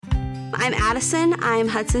I'm Addison. I'm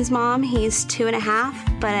Hudson's mom. He's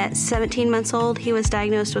 2.5, but at 17 months old, he was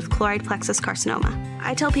diagnosed with choroid plexus carcinoma.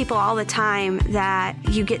 I tell people all the time that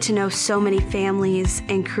you get to know so many families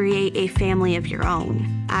and create a family of your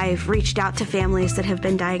own. I've reached out to families that have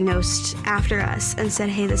been diagnosed after us and said,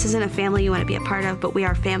 hey, this isn't a family you want to be a part of, but we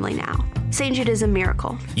are family now. St. Jude is a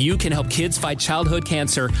miracle. You can help kids fight childhood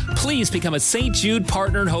cancer. Please become a St. Jude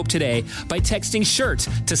Partner in Hope today by texting SHIRT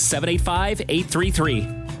to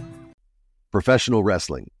 785-833. Professional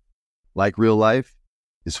wrestling, like real life,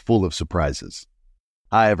 is full of surprises.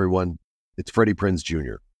 Hi, everyone. It's Freddie Prinze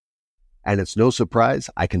Jr. And it's no surprise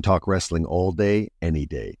I can talk wrestling all day, any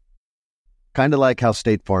day. Kind of like how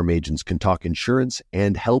State Farm agents can talk insurance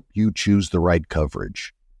and help you choose the right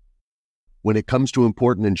coverage. When it comes to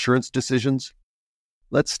important insurance decisions,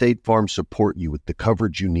 let State Farm support you with the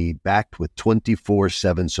coverage you need, backed with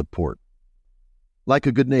 24/7 support. Like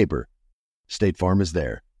a good neighbor, State Farm is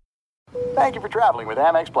there. Thank you for traveling with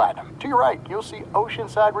Amex Platinum. To your right, you'll see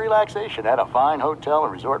oceanside relaxation at a fine hotel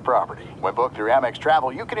and resort property. When booked through Amex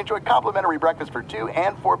Travel, you can enjoy complimentary breakfast for 2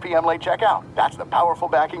 and 4 p.m. late checkout. That's the powerful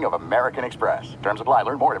backing of American Express. Terms apply.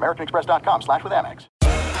 Learn more at americanexpress.com/withAmex.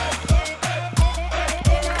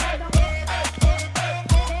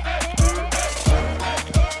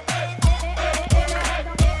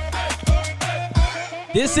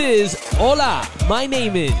 This is Hola, my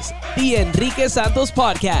name is The Enrique Santos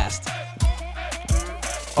Podcast.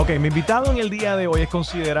 Ok, mi invitado en el día de hoy es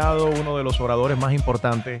considerado uno de los oradores más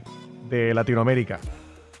importantes de Latinoamérica.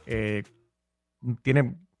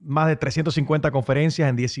 Tiene más de 350 conferencias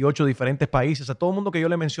en 18 diferentes países. A todo el mundo que yo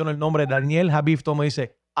le menciono el nombre, Daniel Habib, todo me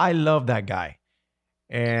dice, I love that guy.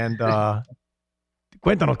 And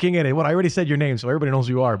cuéntanos, ¿quién eres? Well, I already said your name, so everybody knows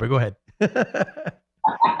who you are, but go ahead.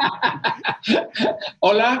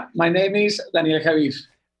 Hola, my name is Daniel Habib.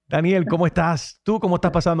 Daniel, ¿cómo estás? ¿Tú cómo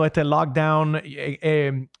estás pasando este lockdown?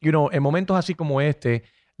 En momentos así como este,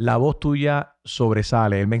 la voz tuya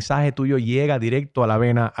sobresale, el mensaje tuyo llega directo a la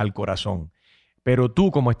vena, al corazón. Pero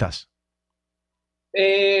tú, ¿cómo estás?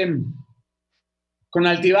 Con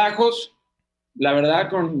altibajos, la verdad,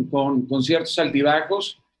 con ciertos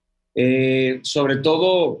altibajos, sobre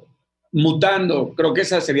todo mutando, creo que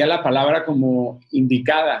esa sería la palabra como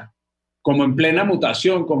indicada, como en plena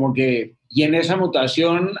mutación, como que, y en esa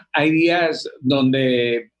mutación hay días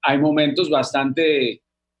donde hay momentos bastante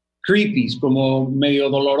creepy, como medio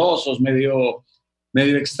dolorosos, medio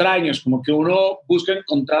extraños, como que uno busca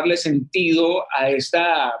encontrarle sentido a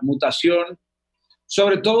esta mutación,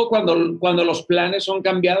 sobre todo cuando los planes son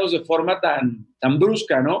cambiados de forma tan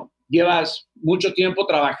brusca, ¿no? Llevas mucho tiempo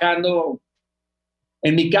trabajando.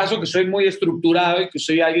 En mi caso, que soy muy estructurado y que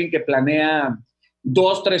soy alguien que planea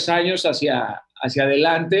 2-3 años hacia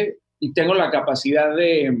adelante y tengo la capacidad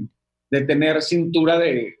de tener cintura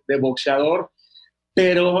de boxeador,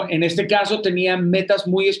 pero en este caso tenía metas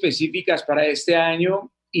muy específicas para este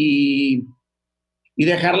año y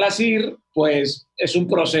dejarlas ir, pues es un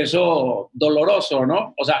proceso doloroso,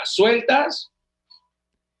 ¿no? O sea, sueltas,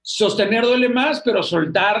 sostener duele más, pero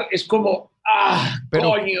soltar es como...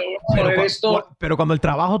 Pero cuando el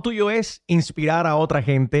trabajo tuyo es inspirar a otra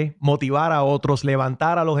gente, motivar a otros,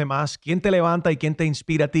 levantar a los demás, ¿quién te levanta y quién te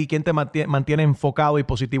inspira a ti? ¿Quién te mantiene enfocado y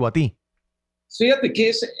positivo a ti? Fíjate que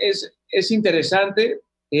es interesante.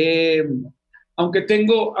 Aunque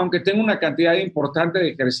tengo una cantidad importante de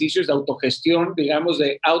ejercicios de autogestión, digamos,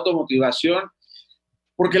 de automotivación,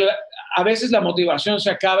 porque a veces la motivación se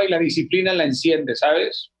acaba y la disciplina la enciende,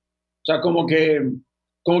 ¿sabes? O sea, como que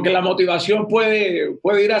la motivación puede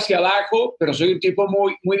ir hacia abajo, pero soy un tipo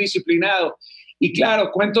muy, muy disciplinado. Y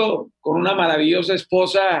claro, cuento con una maravillosa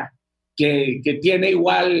esposa que tiene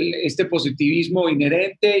igual este positivismo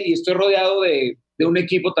inherente y estoy rodeado de un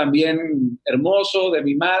equipo también hermoso, de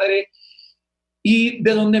mi madre. Y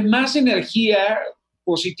de donde más energía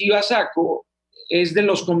positiva saco es de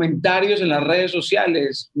los comentarios en las redes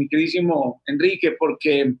sociales, mi queridísimo Enrique,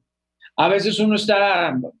 porque a veces uno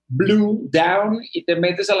está blue, down, y te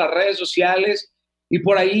metes a las redes sociales y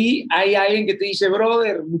por ahí hay alguien que te dice,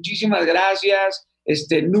 brother, muchísimas gracias,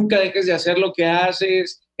 nunca dejes de hacer lo que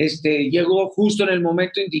haces, llegó justo en el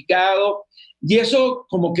momento indicado. Y eso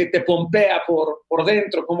como que te pompea por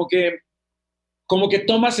dentro, como que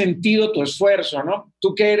toma sentido tu esfuerzo, ¿no?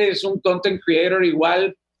 Tú que eres un content creator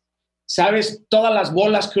igual, sabes todas las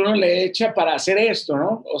bolas que uno le echa para hacer esto,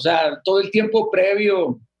 ¿no? O sea, todo el tiempo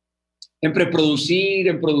previo en preproducir,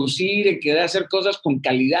 en producir, en querer hacer cosas con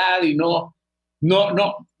calidad y no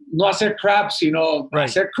hacer crap, sino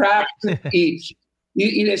hacer crap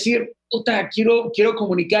y decir, puta, quiero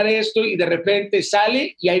comunicar esto y de repente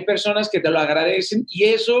sale y hay personas que te lo agradecen y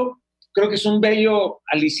eso creo que es un bello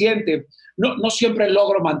aliciente. No siempre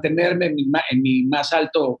logro mantenerme en mi más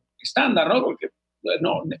alto estándar, ¿no? Porque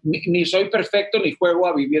no, ni soy perfecto ni juego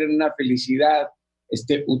a vivir en una felicidad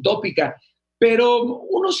utópica, pero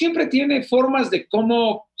uno siempre tiene formas de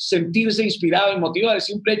cómo sentirse inspirado y motivado. El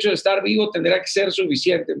simple hecho de estar vivo tendrá que ser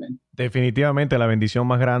suficiente, man. Definitivamente la bendición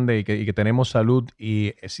más grande y que tenemos salud.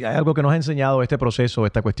 Y si hay algo que nos ha enseñado este proceso,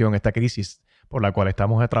 esta cuestión, esta crisis por la cual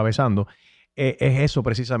estamos atravesando, es eso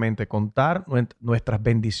precisamente, contar nuestras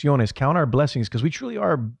bendiciones, count our blessings, because we truly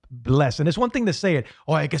are blessed. And it's one thing to say it,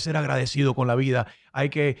 hay que ser agradecido con la vida,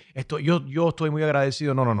 yo estoy muy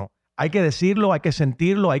agradecido. No. Hay que decirlo, hay que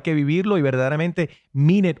sentirlo, hay que vivirlo y verdaderamente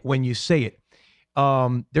mean it when you say it.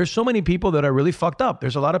 There's so many people that are really fucked up.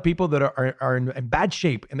 There's a lot of people that are in bad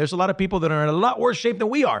shape, and there's a lot of people that are in a lot worse shape than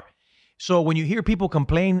we are. So when you hear people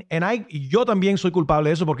complain, yo también soy culpable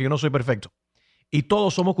de eso porque yo no soy perfecto. Y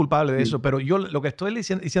todos somos culpables de eso, pero yo lo que estoy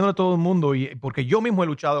diciendo a todo el mundo, y porque yo mismo he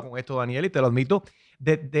luchado con esto, Daniel, y te lo admito,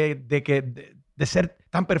 de ser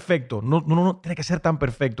tan perfecto. Uno no tiene que ser tan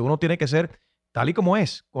perfecto, uno tiene que ser tal y como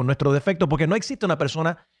es, con nuestros defectos, porque no existe una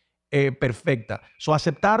persona perfecta. So,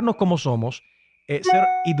 aceptarnos como somos,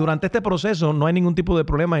 y durante este proceso no hay ningún tipo de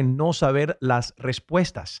problema en no saber las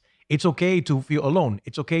respuestas. It's okay to feel alone.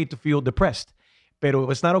 It's okay to feel depressed.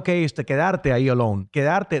 Pero it's not okay quedarte ahí alone,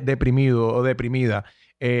 quedarte deprimido o deprimida.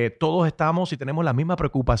 Todos estamos y tenemos las mismas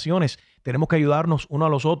preocupaciones. Tenemos que ayudarnos unos a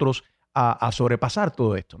los otros a sobrepasar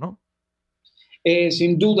todo esto, ¿no?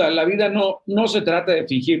 Sin duda, la vida no se trata de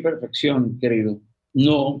fingir perfección, querido.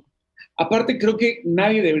 No. Aparte, creo que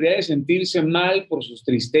nadie debería de sentirse mal por sus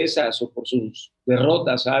tristezas o por sus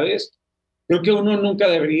derrotas, ¿sabes? Creo que uno nunca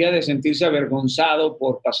debería de sentirse avergonzado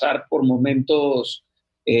por pasar por momentos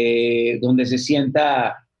donde se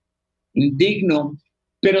sienta indigno,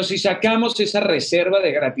 pero si sacamos esa reserva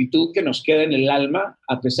de gratitud que nos queda en el alma,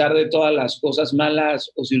 a pesar de todas las cosas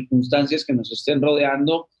malas o circunstancias que nos estén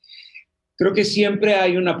rodeando, creo que siempre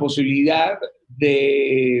hay una posibilidad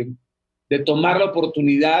de tomar la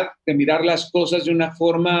oportunidad de mirar las cosas de una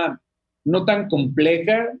forma no tan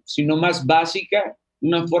compleja, sino más básica,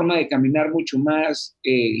 una forma de caminar mucho más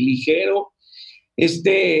ligero.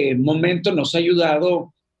 Este momento nos ha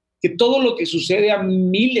ayudado que todo lo que sucede a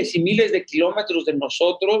miles y miles de kilómetros de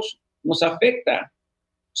nosotros nos afecta.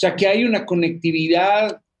 O sea, que hay una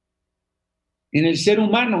conectividad en el ser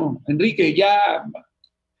humano. Enrique, ya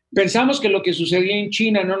pensamos que lo que sucedía en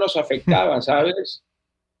China no nos afectaba, ¿sabes?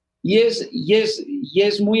 Y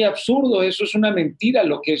es muy absurdo, eso es una mentira.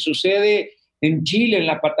 Lo que sucede en Chile, en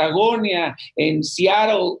la Patagonia, en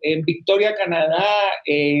Seattle, en Victoria, Canadá,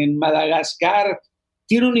 en Madagascar,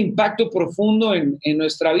 tiene un impacto profundo en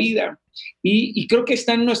nuestra vida. Y creo que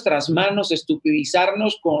está en nuestras manos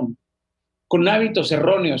estupidizarnos con hábitos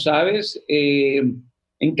erróneos, ¿sabes?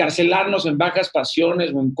 Encarcelarnos en bajas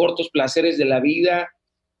pasiones o en cortos placeres de la vida.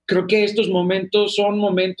 Creo que estos momentos son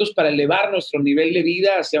momentos para elevar nuestro nivel de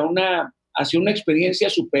vida hacia una experiencia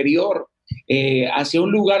superior, hacia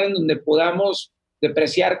un lugar en donde podamos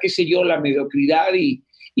depreciar, qué sé yo, la mediocridad y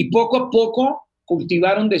poco a poco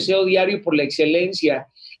cultivar un deseo diario por la excelencia.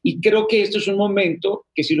 Y creo que esto es un momento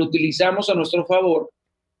que si lo utilizamos a nuestro favor,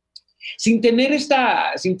 sin tener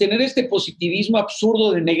este positivismo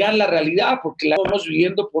absurdo de negar la realidad, porque la estamos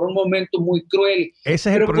viviendo por un momento muy cruel. Ese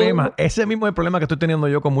es el problema, ese mismo es el problema que estoy teniendo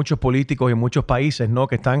yo con muchos políticos en muchos países, ¿no?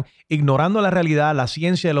 Que están ignorando la realidad, la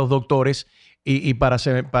ciencia de los doctores y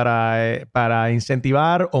para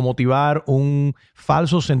incentivar o motivar un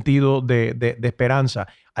falso sentido de esperanza.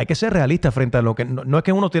 Hay que ser realista frente a lo que... No es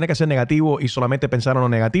que uno tiene que ser negativo y solamente pensar en lo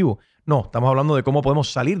negativo. No, estamos hablando de cómo podemos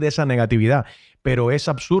salir de esa negatividad. Pero es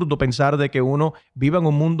absurdo pensar de que uno viva en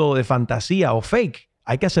un mundo de fantasía o fake.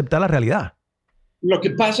 Hay que aceptar la realidad. Lo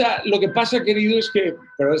que pasa, querido, es que...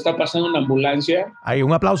 Pero está pasando una ambulancia. Hay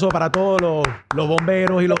un aplauso para todos los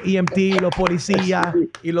bomberos y los EMT, los policías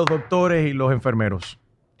y los doctores y los enfermeros.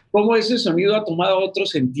 Cómo ese sonido ha tomado otro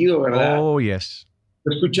sentido, ¿verdad? Oh, yes.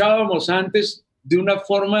 Lo escuchábamos antes de una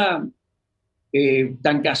forma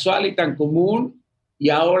tan casual y tan común, y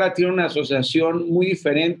ahora tiene una asociación muy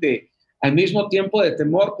diferente, al mismo tiempo de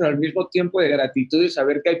temor, pero al mismo tiempo de gratitud y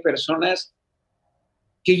saber que hay personas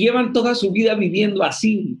que llevan toda su vida viviendo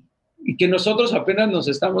así y que nosotros apenas nos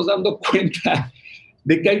estamos dando cuenta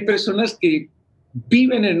de que hay personas que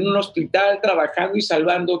viven en un hospital trabajando y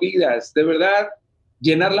salvando vidas. De verdad,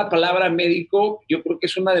 llenar la palabra médico, yo creo que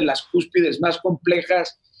es una de las cúspides más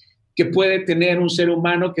complejas que puede tener un ser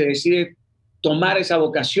humano que decide tomar esa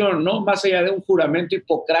vocación, ¿no? Más allá de un juramento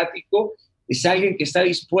hipocrático, es alguien que está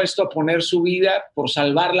dispuesto a poner su vida por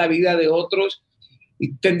salvar la vida de otros.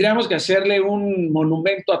 y tendríamos que hacerle un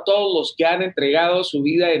monumento a todos los que han entregado su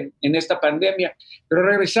vida en esta pandemia. Pero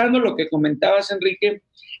regresando a lo que comentabas, Enrique,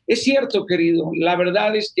 es cierto, querido, la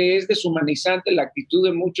verdad es que es deshumanizante la actitud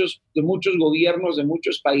de muchos gobiernos, de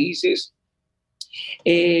muchos países,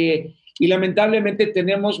 y lamentablemente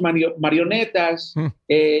tenemos marionetas,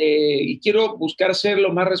 y quiero buscar ser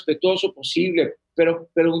lo más respetuoso posible, pero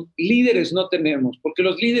líderes no tenemos, porque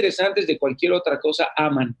los líderes antes de cualquier otra cosa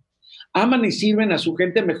aman y sirven a su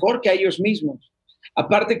gente mejor que a ellos mismos.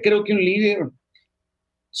 Aparte, creo que un líder,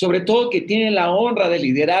 sobre todo que tiene la honra de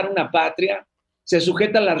liderar una patria, se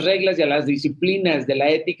sujeta a las reglas y a las disciplinas de la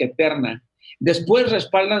ética eterna. Después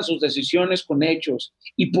respaldan sus decisiones con hechos,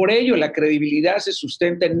 y por ello la credibilidad se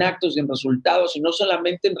sustenta en actos y en resultados, y no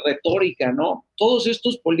solamente en retórica, ¿no? Todos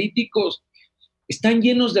estos políticos están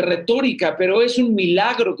llenos de retórica, pero es un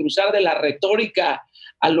milagro cruzar de la retórica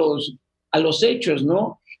a los hechos,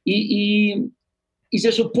 ¿no? Y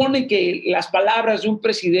se supone que las palabras de un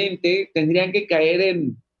presidente tendrían que caer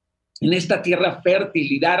en esta tierra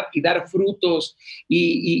fértil y dar frutos,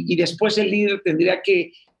 y después el líder tendría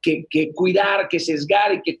que cuidar, que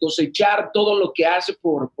sesgar y que cosechar todo lo que hace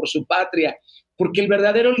por su patria, porque el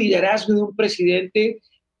verdadero liderazgo de un presidente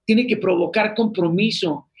tiene que provocar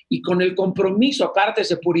compromiso, y con el compromiso aparte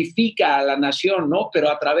se purifica a la nación, ¿no? Pero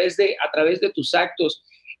a través de tus actos.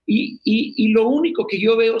 Y lo único que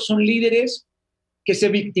yo veo son líderes que se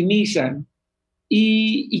victimizan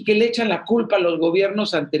y que le echan la culpa a los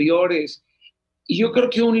gobiernos anteriores. Y yo creo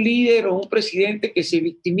que un líder o un presidente que se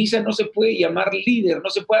victimiza no se puede llamar líder, no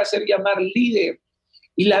se puede hacer llamar líder.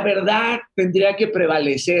 Y la verdad tendría que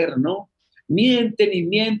prevalecer, ¿no? Mienten y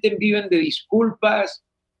mienten, viven de disculpas.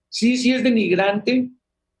 Sí es denigrante,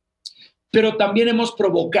 pero también hemos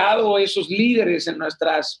provocado esos líderes en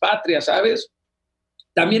nuestras patrias, ¿sabes?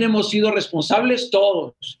 También hemos sido responsables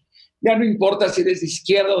todos. Ya no importa si eres de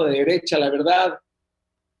izquierda o de derecha, la verdad.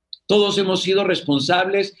 Todos hemos sido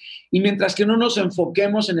responsables, y mientras que no nos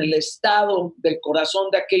enfoquemos en el estado del corazón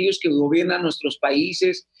de aquellos que gobiernan nuestros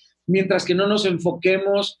países, mientras que no nos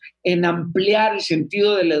enfoquemos en ampliar el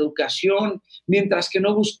sentido de la educación, mientras que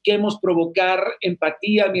no busquemos provocar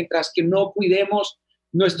empatía, mientras que no cuidemos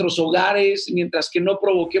nuestros hogares, mientras que no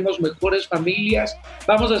provoquemos mejores familias,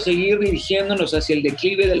 vamos a seguir dirigiéndonos hacia el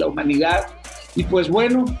declive de la humanidad. Y pues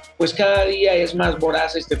bueno, pues cada día es más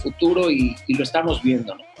voraz este futuro, y lo estamos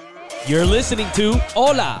viendo, ¿no? You're listening to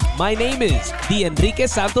Hola, my name is the Enrique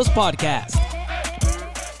Santos Podcast.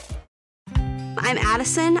 I'm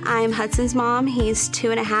Addison. I'm Hudson's mom. He's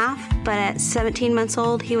 2.5, but at 17 months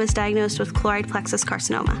old, he was diagnosed with choroid plexus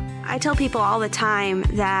carcinoma. I tell people all the time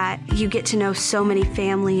that you get to know so many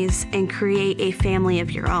families and create a family of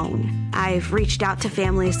your own. I've reached out to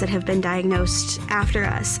families that have been diagnosed after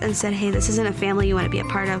us and said, hey, this isn't a family you want to be a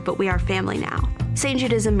part of, but we are family now. St.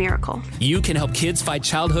 Jude is a miracle. You can help kids fight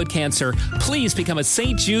childhood cancer. Please become a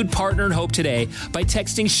St. Jude Partner in Hope today by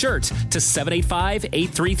texting SHIRT to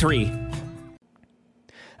 785-833.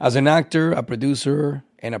 As an actor, a producer,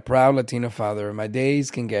 and a proud Latino father, my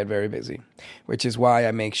days can get very busy, which is why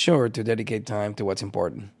I make sure to dedicate time to what's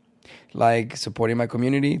important, like supporting my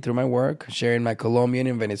community through my work, sharing my Colombian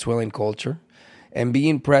and Venezuelan culture, and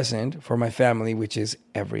being present for my family, which is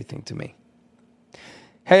everything to me.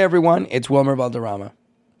 Hey everyone, it's Wilmer Valderrama,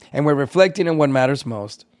 and we're reflecting on what matters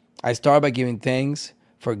most. I start by giving thanks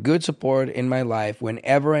for good support in my life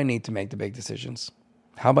whenever I need to make the big decisions.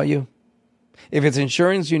 How about you? If it's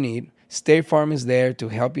insurance you need, State Farm is there to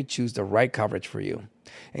help you choose the right coverage for you.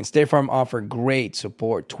 And State Farm offers great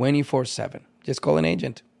support 24/7. Just call an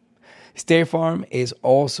agent. State Farm is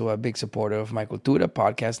also a big supporter of my Cultura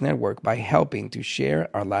podcast network by helping to share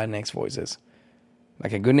our Latinx voices.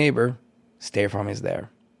 Like a good neighbor, State Farm is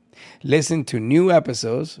there. Listen to new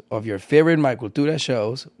episodes of your favorite My Cultura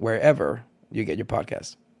shows wherever you get your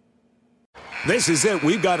podcasts. This is it.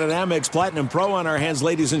 We've got an Amex Platinum Pro on our hands,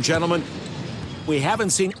 ladies and gentlemen. We haven't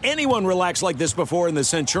seen anyone relax like this before in the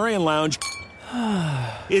Centurion Lounge.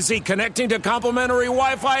 Is he connecting to complimentary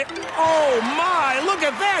Wi-Fi? Oh, my. Look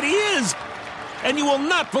at that. He is. And you will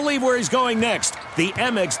not believe where he's going next. The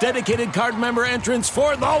Amex dedicated card member entrance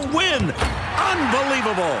for the win.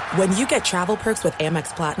 Unbelievable. When you get travel perks with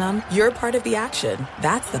Amex Platinum, you're part of the action.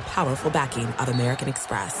 That's the powerful backing of American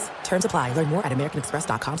Express. Terms apply. Learn more at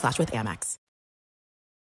americanexpress.com/withAmex.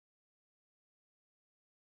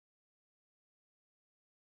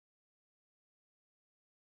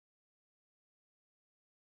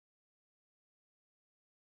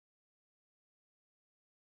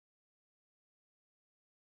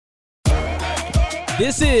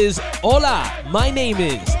 This is Hola, my name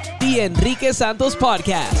is the Enrique Santos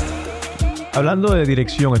Podcast. Hablando de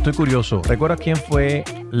dirección, estoy curioso. ¿Recuerdas quién fue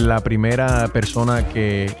la primera persona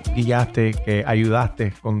que guiaste, que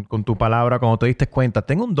ayudaste con tu palabra cuando te diste cuenta?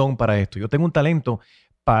 Tengo un don para esto. Yo tengo un talento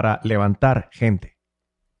para levantar gente.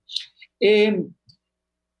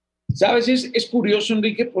 Sabes, es curioso,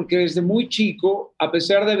 Enrique, porque desde muy chico, a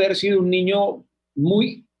pesar de haber sido un niño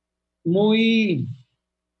muy, muy,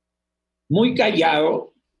 muy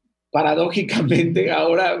callado, paradójicamente,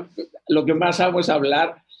 ahora lo que más amo es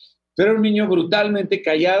hablar, pero era un niño brutalmente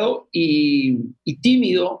callado y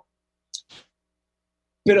tímido,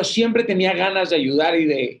 pero siempre tenía ganas de ayudar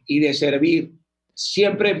y de servir.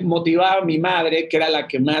 Siempre motivaba a mi madre, que era la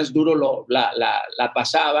que más duro la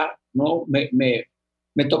pasaba, ¿no?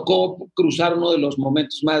 Me tocó cruzar uno de los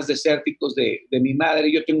momentos más desérticos de mi madre.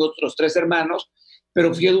 Yo tengo otros 3 hermanos,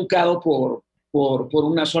 pero fui educado por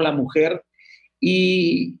una sola mujer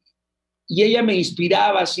y ella me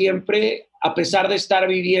inspiraba siempre, a pesar de estar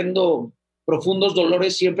viviendo profundos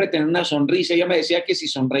dolores, siempre tener una sonrisa. Ella me decía que si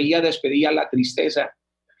sonreía despedía la tristeza.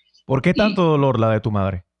 ¿Por qué tanto dolor la de tu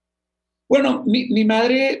madre? Bueno, mi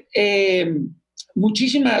madre,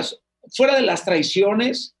 muchísimas, fuera de las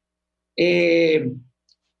traiciones,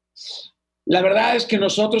 la verdad es que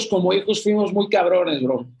nosotros como hijos fuimos muy cabrones,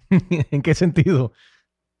 bro. ¿En qué sentido?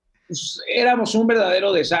 Pues, éramos un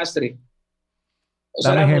verdadero desastre.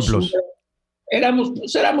 Dame ejemplos.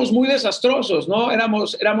 Éramos muy desastrosos, ¿no?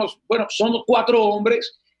 Bueno, somos 4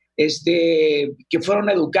 hombres que fueron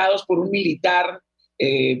educados por un militar,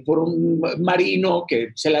 por un marino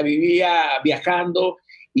que se la vivía viajando,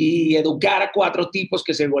 y educar a 4 tipos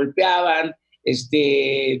que se golpeaban,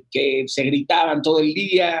 que se gritaban todo el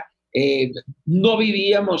día. No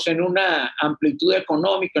vivíamos en una amplitud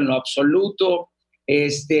económica en lo absoluto.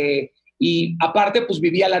 Y aparte, pues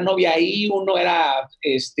vivía la novia ahí, uno era,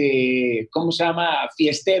 ¿cómo se llama?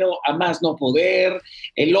 Fiestero a más no poder,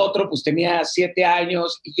 el otro pues tenía 7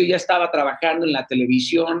 años y yo ya estaba trabajando en la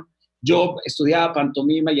televisión, yo estudiaba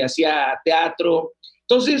pantomima y hacía teatro.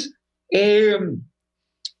 Entonces,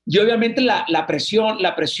 y obviamente la presión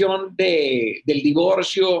del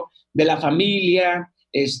divorcio, de la familia,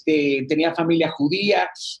 tenía familia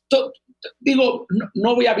judía. Digo,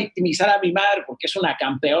 no voy a victimizar a mi madre porque es una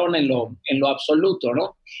campeona en lo absoluto,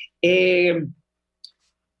 ¿no?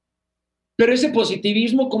 Pero ese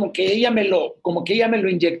positivismo como que ella me lo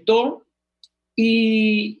inyectó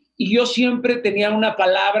y yo siempre tenía una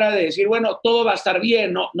palabra de decir, bueno, todo va a estar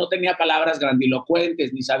bien, no tenía palabras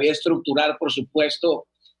grandilocuentes, ni sabía estructurar, por supuesto,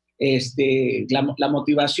 la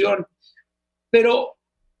motivación. Pero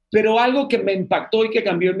algo que me impactó y que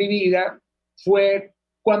cambió en mi vida fue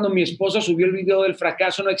cuando mi esposa subió el video del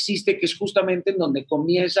fracaso no existe, que es justamente en donde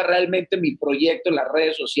comienza realmente mi proyecto en las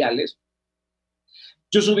redes sociales.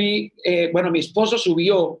 Yo subí, mi esposa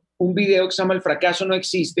subió un video que se llama El fracaso no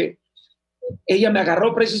existe. Ella me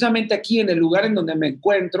agarró precisamente aquí en el lugar en donde me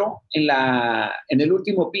encuentro, en el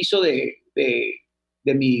último piso de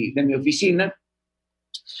mi oficina.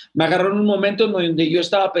 Me agarró en un momento en donde yo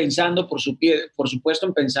estaba pensando, por supuesto,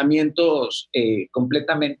 en pensamientos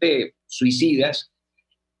completamente suicidas.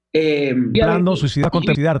 Hablando,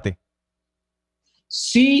 suicidarte.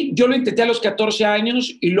 Sí, yo lo intenté a los 14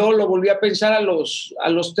 años y luego lo volví a pensar a los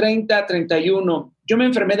 30, 31. Yo me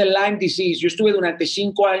enfermé de Lyme disease. Yo estuve durante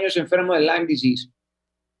 5 años enfermo de Lyme disease.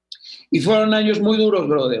 Y fueron años muy duros,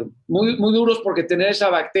 brother. Muy, muy duros porque tener esa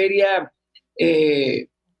bacteria es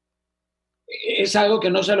algo que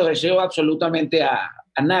no se lo deseo absolutamente a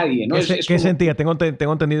nadie, ¿no? ¿Qué sentías? Tengo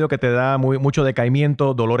entendido que te da mucho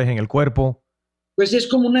decaimiento, dolores en el cuerpo. Pues es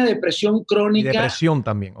como una depresión crónica. Y depresión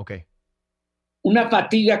también, ok. Una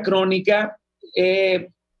fatiga crónica.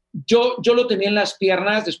 Yo lo tenía en las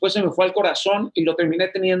piernas, después se me fue al corazón y lo terminé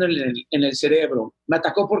teniendo en el cerebro. Me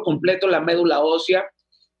atacó por completo la médula ósea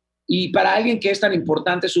y para alguien que es tan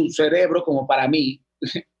importante su cerebro como para mí,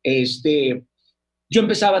 yo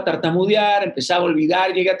empezaba a tartamudear, empezaba a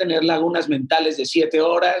olvidar, llegué a tener lagunas mentales de 7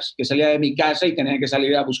 horas, que salía de mi casa y tenía que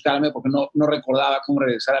salir a buscarme porque no recordaba cómo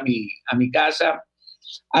regresar a mi casa.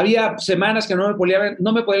 Había semanas que no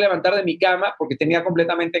me podía levantar de mi cama porque tenía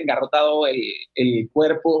completamente engarrotado el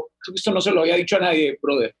cuerpo. Creo que esto no se lo había dicho a nadie,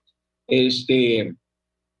 brother.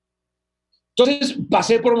 Entonces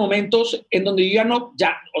pasé por momentos en donde yo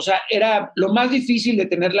era lo más difícil de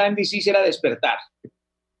tener Lyme disease era despertar.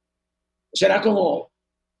 O sea, era como,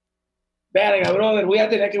 verga, brother, voy a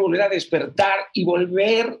tener que volver a despertar y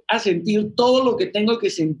volver a sentir todo lo que tengo que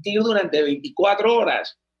sentir durante 24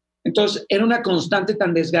 horas. Entonces, era una constante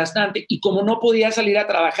tan desgastante y como no podía salir a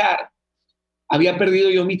trabajar, había perdido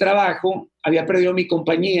yo mi trabajo, había perdido mi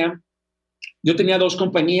compañía. Yo tenía 2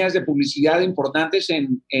 compañías de publicidad importantes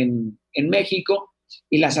en México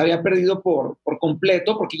y las había perdido por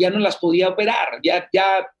completo porque ya no las podía operar, ya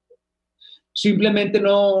simplemente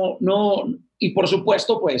no, y por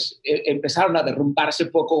supuesto, pues empezaron a derrumbarse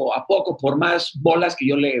poco a poco por más bolas que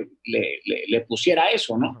yo le pusiera a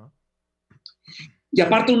eso, ¿no? Y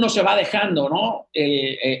aparte uno se va dejando, ¿no?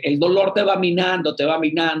 El dolor te va minando, te va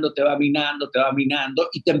minando, te va minando, te va minando,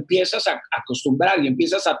 y te empiezas a acostumbrar y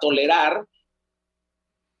empiezas a tolerar.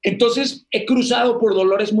 Entonces he cruzado por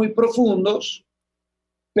dolores muy profundos,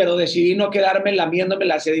 pero decidí no quedarme lamiéndome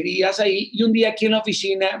las heridas ahí. Y un día aquí en la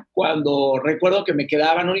oficina, cuando recuerdo que me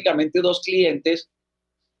quedaban únicamente 2 clientes,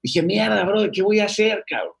 dije, mierda, bro, ¿qué voy a hacer,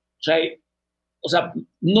 cabrón? O sea,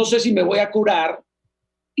 no sé si me voy a curar.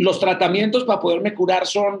 Los tratamientos para poderme curar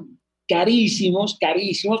son carísimos,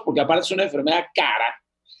 carísimos, porque aparte es una enfermedad cara.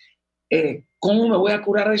 ¿Cómo me voy a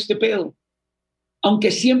curar de este pedo? Aunque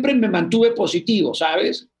siempre me mantuve positivo,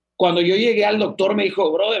 ¿sabes? Cuando yo llegué al doctor me dijo,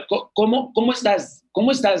 brother, ¿cómo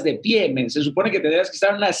estás de pie, men? Se supone que tendrías que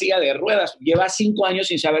estar en una silla de ruedas. Llevas 5 años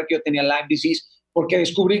sin saber que yo tenía Lyme disease, porque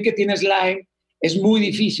descubrir que tienes Lyme es muy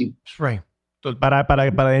difícil. Right.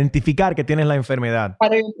 Para identificar que tienes la enfermedad.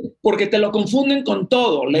 Porque te lo confunden con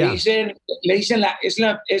todo. Le dicen es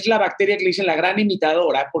la bacteria que le dicen la gran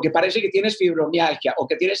imitadora, porque parece que tienes fibromialgia o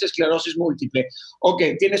que tienes esclerosis múltiple o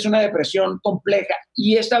que tienes una depresión compleja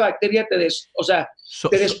y esta bacteria te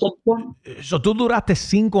descompone. Tú duraste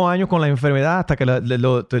 5 años con la enfermedad hasta que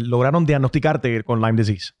te lograron diagnosticarte con Lyme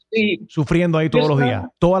disease. Sí. Sufriendo ahí todos los días,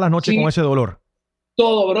 todas las noches con ese dolor.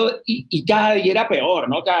 Todo, bro, y cada día era peor,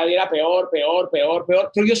 ¿no? Cada día era peor, pero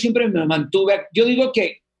yo siempre me mantuve, yo digo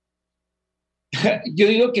que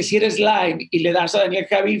si eres Lyme y le das a Daniel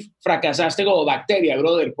Javi, fracasaste como bacteria,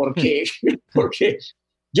 brother, porque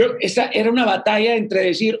esa era una batalla entre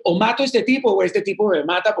decir, o mato a este tipo o este tipo me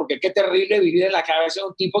mata, porque qué terrible vivir en la cabeza de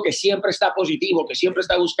un tipo que siempre está positivo, que siempre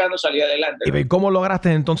está buscando salir adelante, ¿no? ¿Y cómo lograste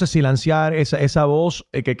entonces silenciar esa voz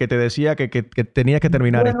que te decía que tenías que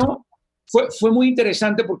terminar esto? Fue muy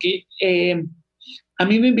interesante porque a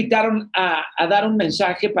mí me invitaron a dar un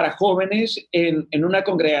mensaje para jóvenes en una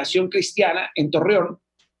congregación cristiana en Torreón.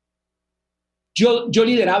 Yo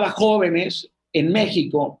lideraba jóvenes en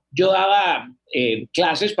México. Yo daba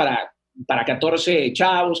clases para 14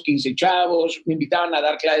 chavos, 15 chavos. Me invitaban a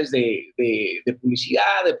dar clases de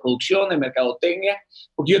publicidad, de producción, de mercadotecnia.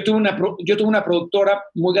 Porque yo tuve una productora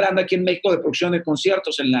muy grande aquí en México de producción de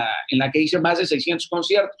conciertos en la que hice más de 600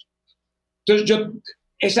 conciertos. Entonces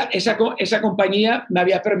esa compañía me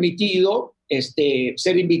había permitido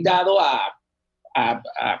ser invitado a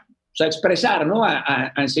expresar, ¿no?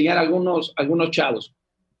 A enseñar a algunos chavos.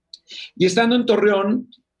 Y estando en Torreón,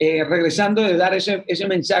 regresando de dar ese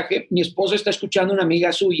mensaje, mi esposa está escuchando a una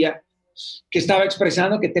amiga suya que estaba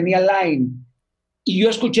expresando que tenía Lyme. Y yo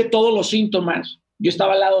escuché todos los síntomas. Yo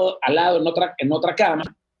estaba al lado en otra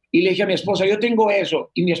cama. Y le dije a mi esposa, yo tengo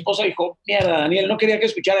eso. Y mi esposa dijo, mierda, Daniel, no quería que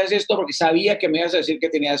escucharas esto porque sabía que me ibas a decir que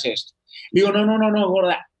tenías esto. Digo, no,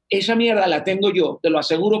 gorda, esa mierda la tengo yo, te lo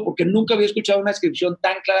aseguro, porque nunca había escuchado una descripción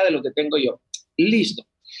tan clara de lo que tengo yo. Listo.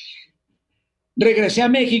 Regresé a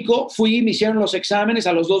México, fui, me hicieron los exámenes,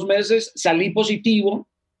 a los 2 meses salí positivo.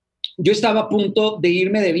 Yo estaba a punto de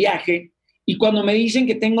irme de viaje y cuando me dicen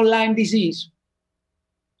que tengo Lyme disease,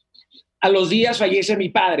 a los días fallece mi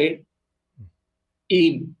padre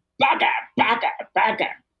y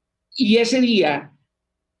paca. Y ese día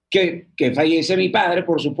que fallece mi padre,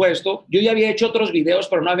 por supuesto, yo ya había hecho otros videos,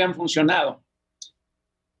 pero no habían funcionado.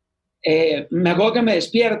 Me acuerdo que me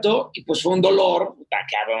despierto y pues fue un dolor,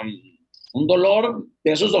 un dolor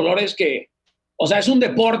de esos dolores que, o sea, es un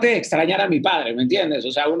deporte extrañar a mi padre, ¿me entiendes?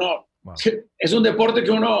 O sea, es un deporte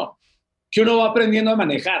que uno va aprendiendo a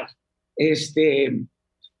manejar.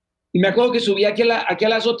 Y me acuerdo que subí aquí a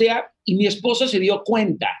la azotea y mi esposa se dio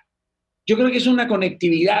cuenta. Yo creo que es una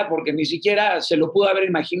conectividad, porque ni siquiera se lo pudo haber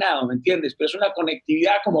imaginado, ¿me entiendes? Pero es una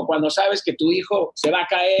conectividad como cuando sabes que tu hijo se va a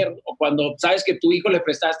caer o cuando sabes que tu hijo le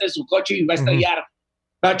prestaste su coche y va a estallar,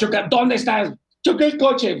 va a chocar. ¿Dónde estás? Choqué el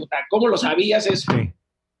coche. ¿Cómo lo sabías?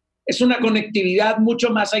 Es una conectividad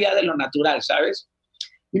mucho más allá de lo natural, ¿sabes?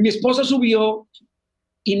 Y mi esposa subió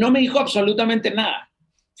y no me dijo absolutamente nada.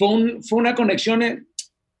 Fue una conexión.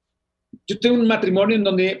 Yo tengo un matrimonio en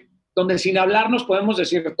donde sin hablarnos podemos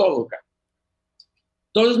decir todo.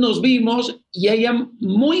 Entonces nos vimos y ella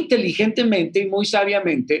muy inteligentemente y muy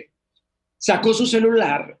sabiamente sacó su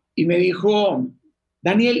celular y me dijo,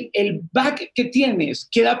 Daniel, el back que tienes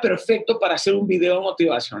queda perfecto para hacer un video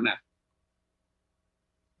motivacional.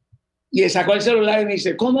 Y sacó el celular y me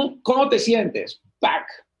dice, ¿cómo te sientes? Back.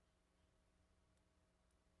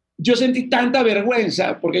 Yo sentí tanta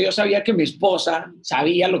vergüenza porque yo sabía que mi esposa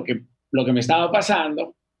sabía lo que me estaba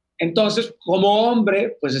pasando. Entonces, como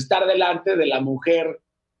hombre, pues estar delante de la mujer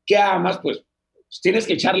que amas, pues tienes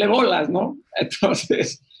que echarle bolas, ¿no?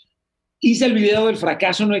 Entonces, hice el video del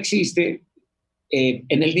fracaso no existe,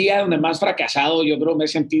 en el día donde más fracasado yo creo me he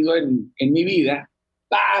sentido en mi vida.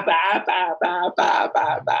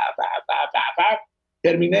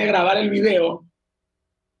 Terminé de grabar el video.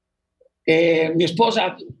 Mi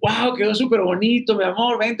esposa, wow, quedó súper bonito, mi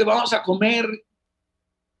amor, vente, vamos a comer.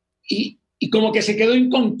 Y como que se quedó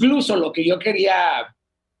inconcluso lo que yo quería,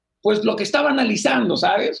 pues lo que estaba analizando,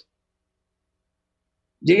 ¿sabes?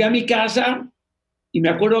 Llegué a mi casa y me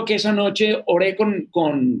acuerdo que esa noche oré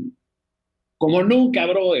como nunca,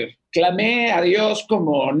 brother. Clamé a Dios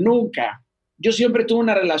como nunca. Yo siempre tuve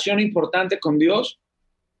una relación importante con Dios,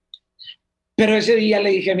 pero ese día le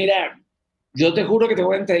dije, mira, yo te juro que te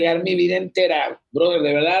voy a entregar mi vida entera, brother,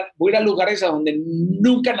 de verdad. Voy a ir a lugares a donde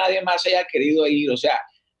nunca nadie más haya querido ir. O sea,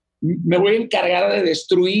 me voy a encargar de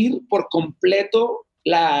destruir por completo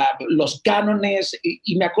los cánones.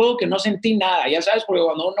 Y me acuerdo que no sentí nada, ya sabes, porque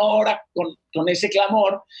cuando uno ora con ese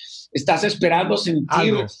clamor, estás esperando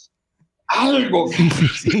sentir algo.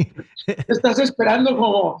 Sí. Estás esperando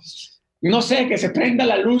como, no sé, que se prenda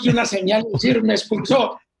la luz de una señal y decir, me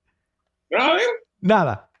escuchó. ¿No?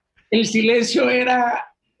 Nada. El silencio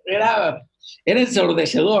era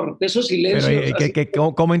ensordecedor, de esos silencios.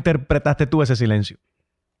 Pero, ¿cómo interpretaste tú ese silencio?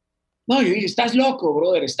 No, yo dije, estás loco,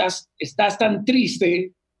 brother, estás tan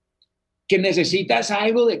triste que necesitas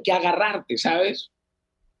algo de qué agarrarte, ¿sabes?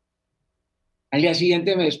 Al día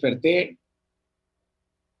siguiente me desperté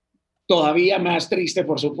todavía más triste,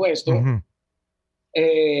 por supuesto. Uh-huh.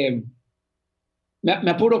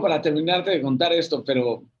 Me apuro para terminarte de contar esto,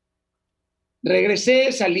 pero regresé,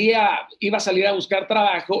 iba a salir a buscar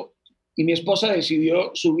trabajo y mi esposa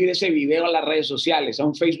decidió subir ese video a las redes sociales, a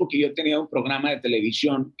un Facebook, y yo tenía un programa de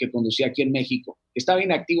televisión que conducía aquí en México. Estaba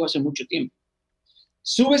inactivo hace mucho tiempo.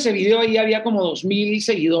 Sube ese video y había como 2,000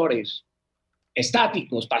 seguidores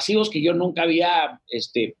estáticos, pasivos, que yo nunca había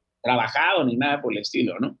trabajado ni nada por el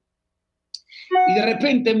estilo, ¿no? Y de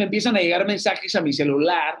repente me empiezan a llegar mensajes a mi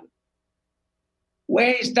celular.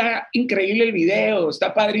 Güey, está increíble el video,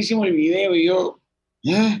 está padrísimo el video. Y yo,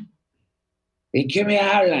 ¿en qué me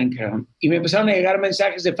hablan, cabrón? Y me empezaron a llegar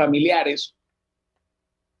mensajes de familiares.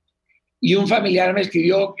 Y un familiar me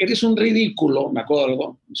escribió, eres un ridículo, me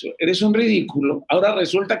acuerdo, eres un ridículo, ahora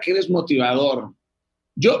resulta que eres motivador.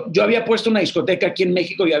 Yo había puesto una discoteca aquí en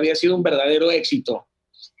México y había sido un verdadero éxito.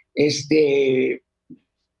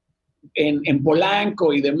 En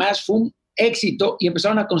Polanco y demás, fue un éxito, y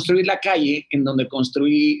empezaron a construir la calle en donde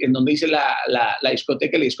hice la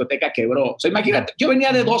discoteca, y la discoteca quebró. O sea, imagínate, yo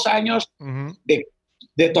venía de 2 años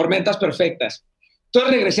de tormentas perfectas.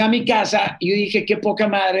 Entonces regresé a mi casa y yo dije, qué poca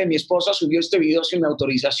madre, mi esposa subió este video sin mi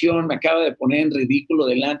autorización, me acaba de poner en ridículo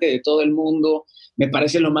delante de todo el mundo, me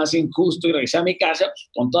parece lo más injusto. Y regresé a mi casa, pues,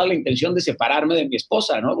 con toda la intención de separarme de mi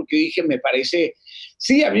esposa, ¿no? Porque yo dije, me parece,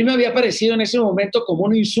 sí, a mí me había parecido en ese momento como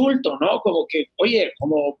un insulto, ¿no? Como que, oye,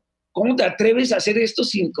 ¿cómo te atreves a hacer esto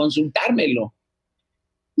sin consultármelo?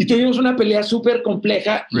 Y tuvimos una pelea súper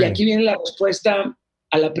compleja. Y aquí viene la respuesta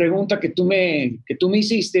a la pregunta que tú me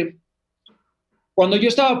hiciste. Cuando yo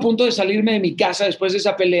estaba a punto de salirme de mi casa después de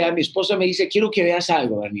esa pelea, mi esposa me dice, quiero que veas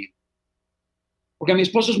algo, Daniel. Porque mi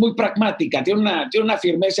esposa es muy pragmática, tiene una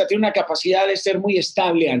firmeza, tiene una capacidad de ser muy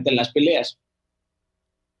estable ante las peleas.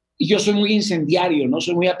 Y yo soy muy incendiario, no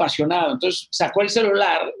soy muy apasionado. Entonces sacó el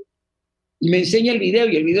celular y me enseña el video,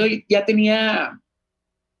 y el video ya tenía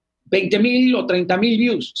 20,000 o 30,000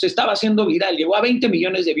 views. Se estaba haciendo viral, llegó a 20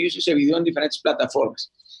 millones de views ese video en diferentes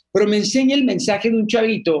plataformas. Pero me enseña el mensaje de un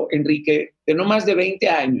chavito, Enrique, de no más de 20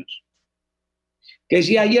 años, que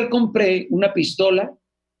decía, ayer compré una pistola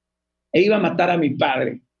e iba a matar a mi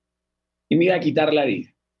padre y me iba a quitar la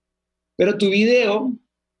vida. Pero tu video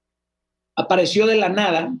apareció de la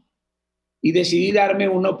nada y decidí darme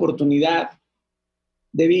una oportunidad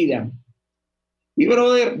de vida. Y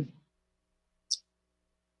brother,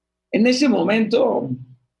 en ese momento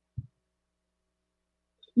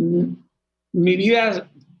mi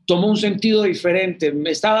vida tomó un sentido diferente. Me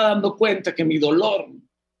estaba dando cuenta que mi dolor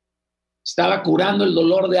estaba curando el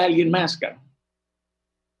dolor de alguien más, cabrón.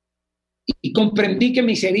 Y comprendí que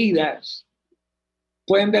mis heridas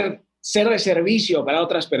pueden ser de servicio para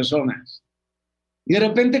otras personas. Y de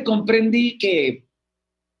repente comprendí que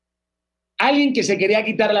alguien que se quería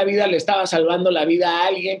quitar la vida le estaba salvando la vida a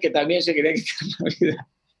alguien que también se quería quitar la vida.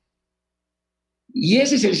 Y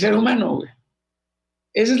ese es el ser humano, güey.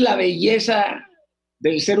 Esa es la belleza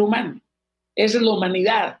del ser humano. Esa es la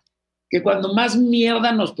humanidad. Que cuando más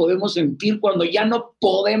mierda nos podemos sentir, cuando ya no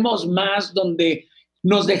podemos más, donde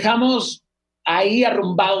nos dejamos ahí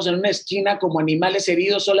arrumbados en una esquina como animales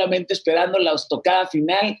heridos, solamente esperando la estocada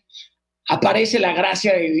final, aparece la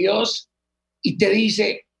gracia de Dios y te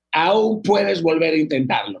dice, aún puedes volver a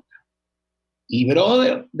intentarlo. Y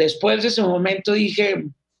brother, después de ese momento dije,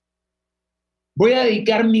 voy a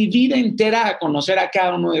dedicar mi vida entera a conocer a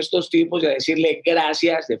cada uno de estos tipos y a decirle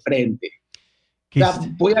gracias de frente. O sea,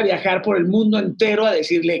 voy a viajar por el mundo entero a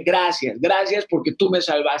decirle gracias, gracias porque tú me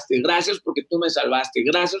salvaste, gracias porque tú me salvaste,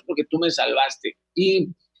 gracias porque tú me salvaste. Y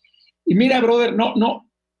mira, brother,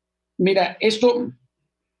 mira,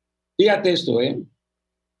 fíjate esto,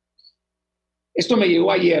 Esto me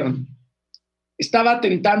llegó ayer. Estaba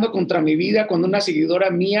atentando contra mi vida cuando una seguidora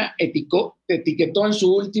mía etiquetó en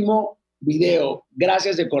su último video,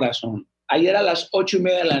 gracias de corazón. Ayer a las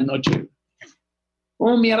 8:30 de la noche.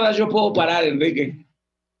 ¿Cómo mierda yo puedo parar, Enrique?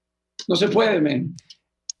 No se puede, man.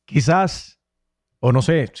 Quizás, o no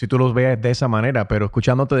sé si tú los ves de esa manera, pero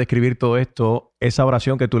escuchándote describir todo esto, esa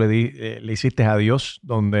oración que tú le hiciste a Dios,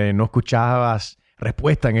 donde no escuchabas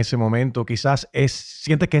respuesta en ese momento, quizás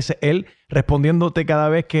sientes que es Él respondiéndote cada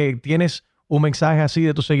vez que tienes un mensaje así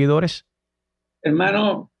de tus seguidores.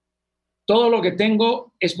 Hermano, todo lo que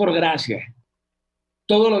tengo es por gracia.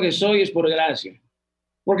 Todo lo que soy es por gracia.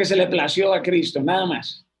 Porque se le plació a Cristo, nada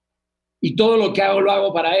más. Y todo lo que hago, lo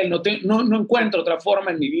hago para Él. No encuentro otra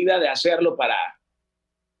forma en mi vida de hacerlo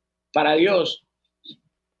para Dios.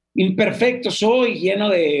 Imperfecto soy, lleno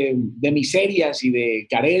de miserias y de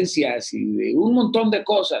carencias y de un montón de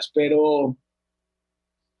cosas, pero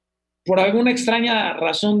por alguna extraña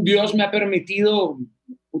razón Dios me ha permitido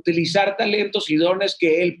utilizar talentos y dones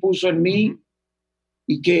que Él puso en mí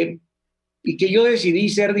y que yo decidí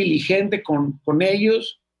ser diligente con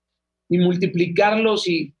ellos y multiplicarlos,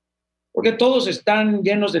 porque todos están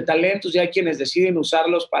llenos de talentos y hay quienes deciden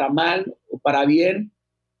usarlos para mal o para bien.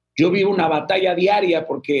 Yo vivo una batalla diaria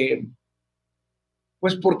porque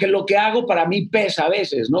lo que hago para mí pesa a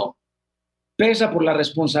veces, ¿no? Pesa por la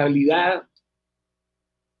responsabilidad,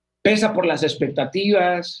 pesa por las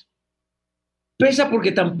expectativas, pesa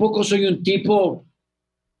porque tampoco soy un tipo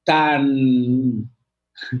tan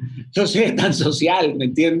social, ¿me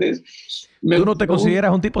entiendes? ¿Tú no te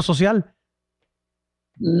consideras un tipo social?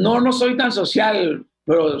 No soy tan social,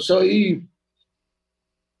 pero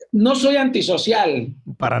no soy antisocial.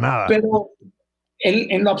 Para nada. Pero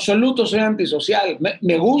en lo absoluto soy antisocial.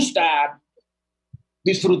 Me gusta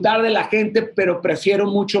disfrutar de la gente, pero prefiero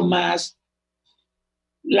mucho más.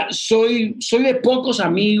 Soy de pocos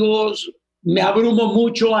amigos, me abrumo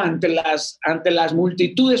mucho ante las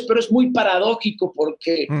multitudes, pero es muy paradójico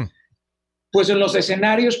porque pues en los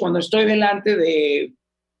escenarios, cuando estoy delante de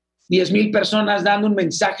 10,000 personas dando un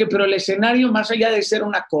mensaje, pero el escenario, más allá de ser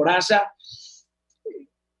una coraza,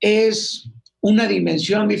 es una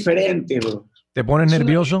dimensión diferente, bro. ¿Te pones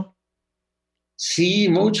nervioso? Sí,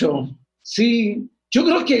 mucho. Sí. Yo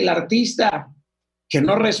creo que el artista que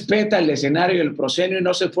no respeta el escenario y el proscenio y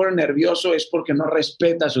no se pone nervioso es porque no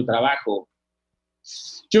respeta su trabajo.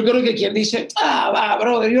 Yo creo que quien dice, va,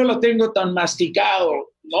 brother, yo lo tengo tan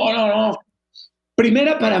masticado. No.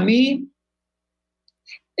 Primera, para mí,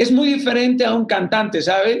 es muy diferente a un cantante,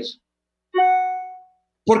 ¿sabes?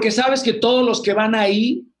 Porque sabes que todos los que van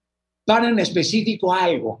ahí van en específico a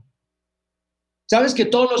algo. Sabes que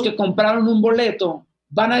todos los que compraron un boleto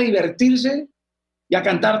van a divertirse y a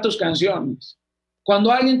cantar tus canciones.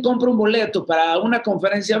 Cuando alguien compra un boleto para una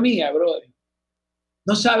conferencia mía, brother,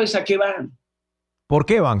 no sabes a qué van. ¿Por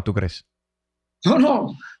qué van, tú crees?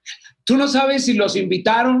 No. Tú no sabes si los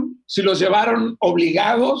invitaron, si los llevaron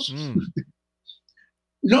obligados.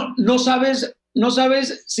 No sabes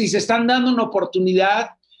si se están dando una oportunidad.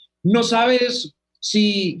 No sabes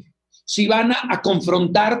si van a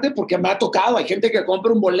confrontarte, porque me ha tocado. Hay gente que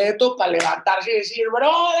compra un boleto para levantarse y decir,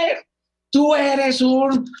 brother, tú eres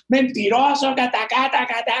un mentiroso,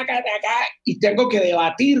 y tengo que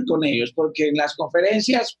debatir con ellos, porque en las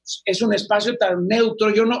conferencias es un espacio tan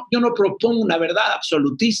neutro. Yo no propongo una verdad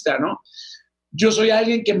absolutista, ¿no? Yo soy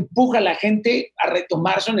alguien que empuja a la gente a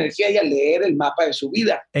retomar su energía y a leer el mapa de su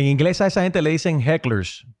vida. En inglés a esa gente le dicen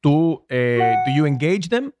hecklers. ¿Tú, do you engage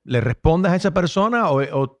them? ¿Le respondes a esa persona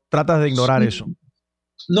o tratas de ignorar eso?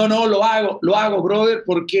 No, lo hago, brother,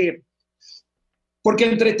 porque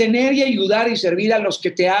entretener y ayudar y servir a los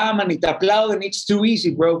que te aman y te aplauden, it's too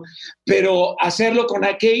easy, bro. Pero hacerlo con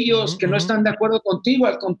aquellos que no están de acuerdo contigo,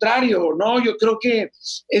 al contrario, no, yo creo que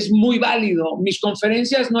es muy válido. Mis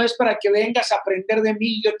conferencias no es para que vengas a aprender de mí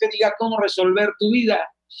y yo te diga cómo resolver tu vida.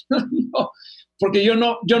 No, porque yo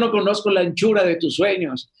no conozco la anchura de tus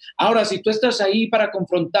sueños. Ahora, si tú estás ahí para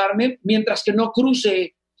confrontarme, mientras que no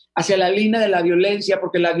cruce hacia la línea de la violencia,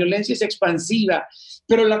 porque la violencia es expansiva,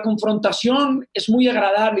 pero la confrontación es muy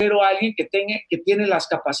agradable. Pero alguien que tiene las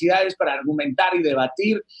capacidades para argumentar y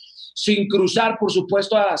debatir sin cruzar, por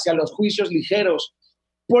supuesto, hacia los juicios ligeros.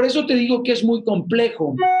 Por eso te digo que es muy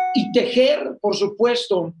complejo. Y tejer, por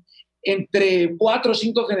supuesto, entre 4 o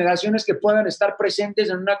 5 generaciones que puedan estar presentes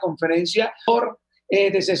en una conferencia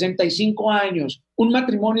de 65 años, un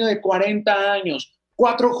matrimonio de 40 años,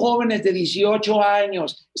 4 jóvenes de 18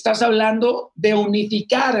 años. Estás hablando de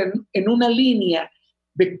unificar en una línea,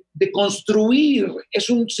 de construir. Es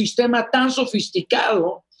un sistema tan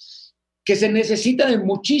sofisticado que se necesita de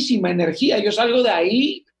muchísima energía. Yo salgo de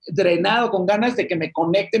ahí drenado, con ganas de que me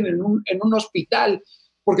conecten en un hospital,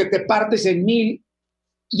 porque te partes en mil.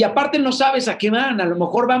 Y aparte no sabes a qué van. A lo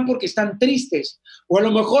mejor van porque están tristes, o a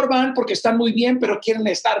lo mejor van porque están muy bien, pero quieren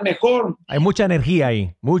estar mejor. Hay mucha energía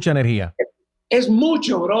ahí, mucha energía. Es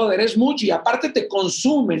mucho, brother, es mucho. Y aparte te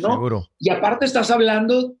consume, ¿no? Seguro. Y aparte estás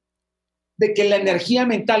hablando de que la energía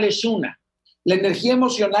mental es una, la energía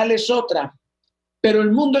emocional es otra, pero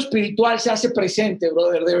el mundo espiritual se hace presente,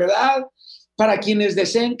 brother, de verdad, para quienes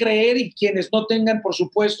deseen creer y quienes no tengan, por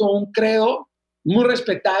supuesto, un credo muy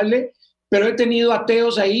respetable. Pero he tenido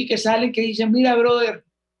ateos ahí que salen que dicen, mira, brother,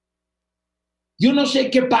 yo no sé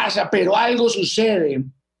qué pasa, pero algo sucede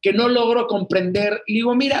que no logro comprender. Y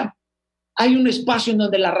digo, mira, hay un espacio en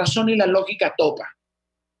donde la razón y la lógica topan.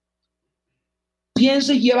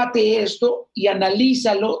 Piensa y llévate esto y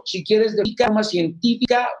analízalo si quieres de forma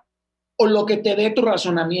científica o lo que te dé tu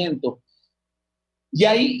razonamiento. Y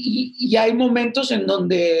hay momentos en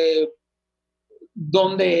donde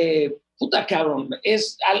puta cabrón,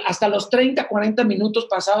 hasta los 30, 40 minutos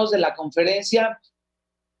pasados de la conferencia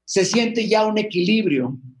se siente ya un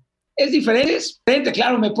equilibrio. Es diferente,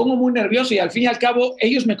 claro, me pongo muy nervioso y al fin y al cabo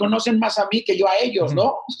ellos me conocen más a mí que yo a ellos, ¿no?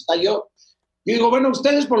 O sea, yo digo, bueno,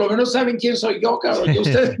 ustedes por lo menos saben quién soy yo, cabrón, y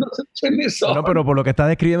ustedes no saben quiénes son. No, pero por lo que estás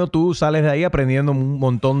describiendo, tú sales de ahí aprendiendo un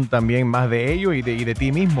montón también más de ellos y de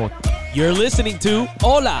ti mismo. You're listening to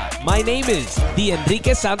Hola, my name is The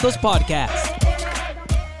Enrique Santos Podcast.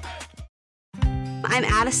 I'm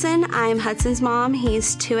Addison. I'm Hudson's mom.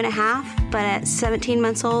 He's 2.5, but at 17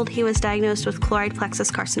 months old, he was diagnosed with choroid plexus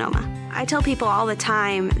carcinoma. I tell people all the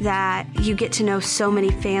time that you get to know so many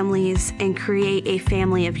families and create a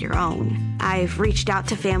family of your own. I've reached out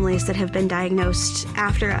to families that have been diagnosed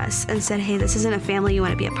after us and said, hey, this isn't a family you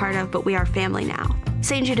want to be a part of, but we are family now.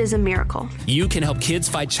 St. Jude is a miracle. You can help kids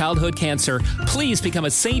fight childhood cancer. Please become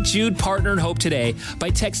a St. Jude Partner in Hope today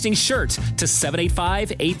by texting SHIRT to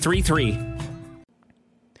 785-833.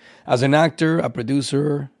 As an actor, a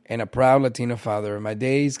producer, and a proud Latino father, my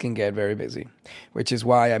days can get very busy, which is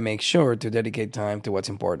why I make sure to dedicate time to what's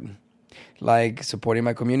important, like supporting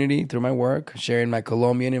my community through my work, sharing my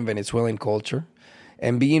Colombian and Venezuelan culture,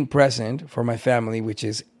 and being present for my family, which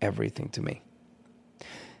is everything to me.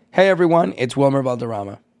 Hey everyone, it's Wilmer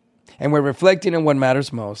Valderrama, and we're reflecting on what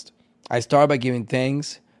matters most. I start by giving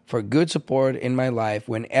thanks for good support in my life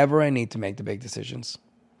whenever I need to make the big decisions.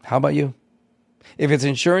 How about you? If it's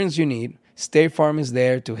insurance you need, State Farm is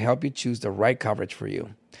there to help you choose the right coverage for you.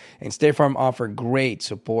 And State Farm offers great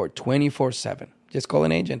support 24/7. Just call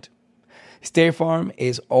an agent. State Farm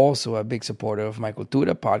is also a big supporter of My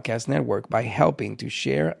Cultura podcast network by helping to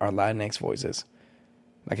share our Latinx voices.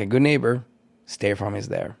 Like a good neighbor, State Farm is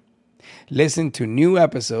there. Listen to new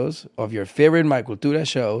episodes of your favorite My Cultura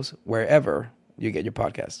shows wherever you get your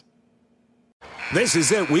podcasts. This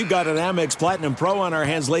is it. We've got an Amex Platinum Pro on our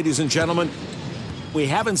hands, ladies and gentlemen. We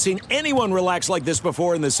haven't seen anyone relax like this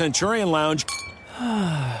before in the Centurion Lounge.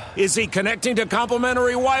 Is he connecting to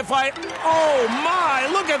complimentary Wi-Fi? Oh, my!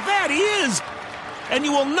 Look at that! He is! And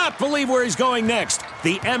you will not believe where he's going next.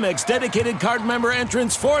 The Amex dedicated card member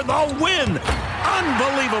entrance for the win!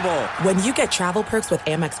 Unbelievable! When you get travel perks with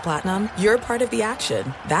Amex Platinum, you're part of the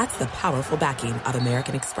action. That's the powerful backing of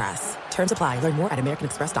American Express. Terms apply. Learn more at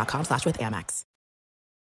americanexpress.com/withAmex.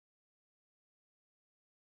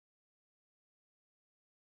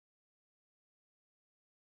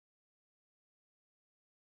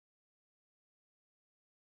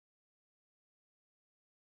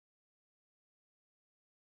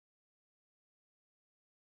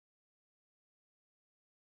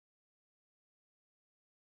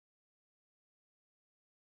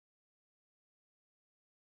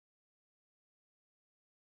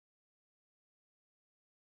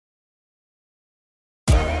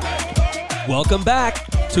 Welcome back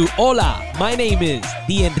to Hola, my name is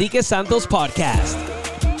The Enrique Santos Podcast.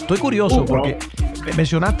 Estoy curioso porque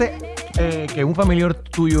mencionaste que un familiar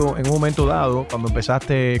tuyo en un momento dado,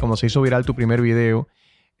 cuando se hizo viral tu primer video,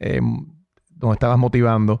 donde estabas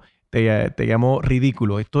motivando, te llamó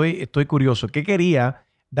ridículo. Estoy curioso. ¿Qué quería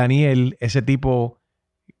Daniel, ese tipo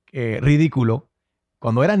ridículo,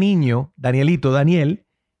 cuando era niño? Daniel,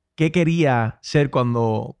 ¿qué quería ser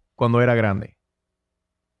cuando era grande?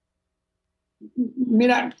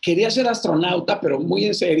 Mira, quería ser astronauta, pero muy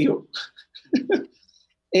en serio.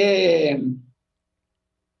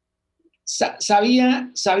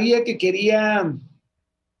 Sabía que quería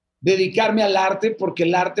dedicarme al arte porque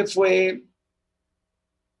el arte fue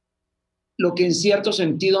lo que en cierto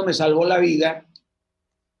sentido me salvó la vida.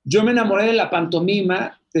 Yo me enamoré de la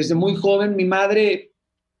pantomima desde muy joven. Mi madre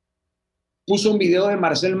puso un video de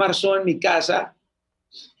Marcel Marceau en mi casa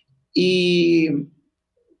y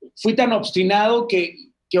fui tan obstinado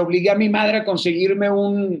que obligué a mi madre a conseguirme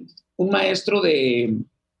un maestro de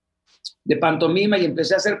pantomima y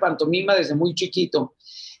empecé a hacer pantomima desde muy chiquito.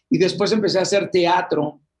 Y después empecé a hacer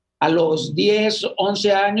teatro. A los 10,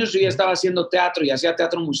 11 años yo ya estaba haciendo teatro y hacía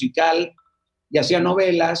teatro musical y hacía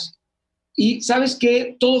novelas. Y ¿sabes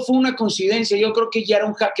qué? Todo fue una coincidencia. Yo creo que ya era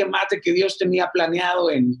un jaque mate que Dios tenía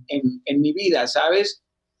planeado en mi vida, ¿sabes?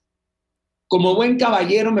 Como buen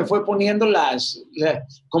caballero me fue poniendo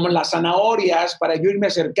como las zanahorias para yo irme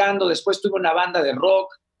acercando. Después tuve una banda de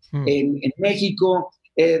rock en México.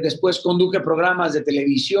 Después conduje programas de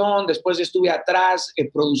televisión. Después estuve atrás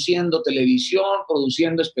produciendo televisión,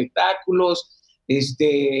 produciendo espectáculos.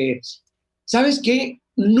 ¿Sabes qué?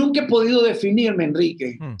 Nunca he podido definirme,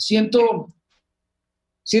 Enrique. Siento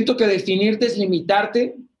que definirte es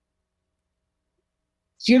limitarte.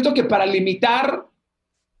 Siento que para limitar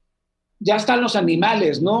ya están los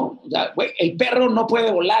animales, ¿no? O sea, el perro no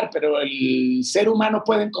puede volar, pero el ser humano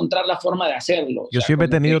puede encontrar la forma de hacerlo. Yo siempre he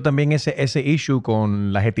tenido también ese issue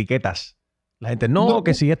con las etiquetas. La gente, no,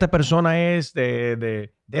 que si esta persona es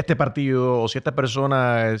de este partido, o si esta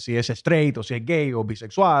persona, si es straight, o si es gay, o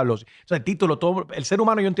bisexual, o sea, el título, todo. El ser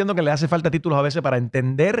humano, yo entiendo que le hace falta títulos a veces para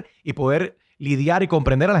entender y poder lidiar y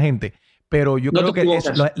comprender a la gente. Pero yo creo que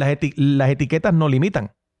las etiquetas nos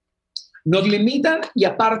limitan. Nos limitan y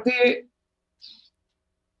aparte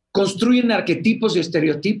construyen arquetipos y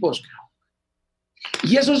estereotipos.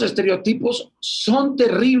 Y esos estereotipos son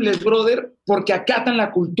terribles, brother, porque acatan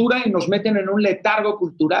la cultura y nos meten en un letargo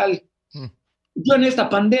cultural. Yo en esta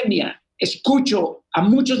pandemia escucho a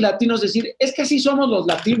muchos latinos decir, es que así somos los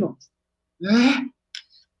latinos.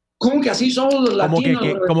 ¿Cómo que así somos los latinos?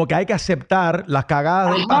 Como que hay que aceptar las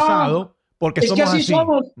cagadas del pasado porque somos así. Es que así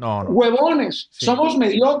somos huevones, somos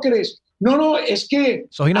mediocres. No, es que...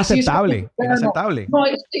 Sos inaceptable, inaceptable. No,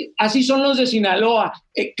 es que así son los de Sinaloa,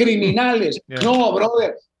 criminales. No,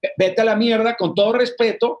 brother, vete a la mierda con todo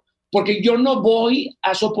respeto, porque yo no voy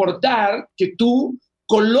a soportar que tú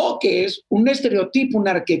coloques un estereotipo, un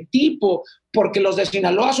arquetipo, porque los de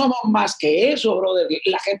Sinaloa somos más que eso, brother.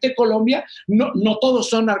 La gente de Colombia, no todos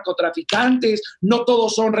son narcotraficantes, no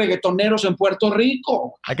todos son reggaetoneros en Puerto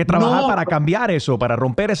Rico. Hay que trabajar para cambiar eso, para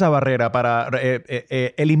romper esa barrera, para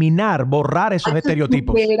eliminar, borrar esos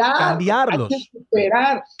estereotipos, cambiarlos. Hay que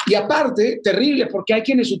superar. Y aparte, terrible, porque hay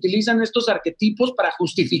quienes utilizan estos arquetipos para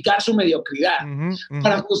justificar su mediocridad,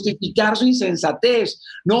 para justificar su insensatez.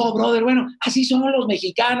 No, brother, bueno, así somos los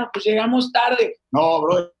mexicanos, pues llegamos tarde. No,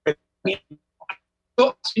 brother,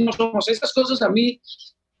 así no somos. Esas cosas a mí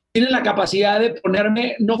tienen la capacidad de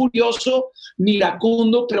ponerme no furioso ni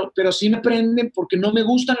iracundo, pero sí me prenden porque no me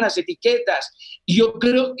gustan las etiquetas. Y yo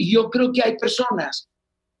creo que hay personas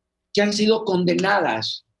que han sido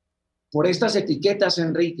condenadas por estas etiquetas,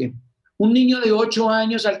 Enrique. Un niño de 8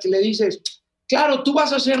 años al que le dices, claro, tú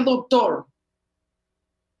vas a ser doctor.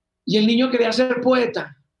 Y el niño quería ser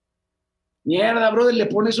poeta. Mierda, brother, le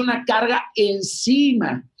pones una carga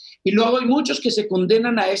encima. Y luego hay muchos que se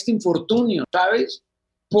condenan a este infortunio, ¿sabes?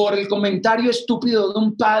 Por el comentario estúpido de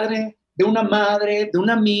un padre, de una madre, de un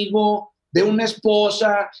amigo, de una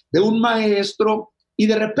esposa, de un maestro. Y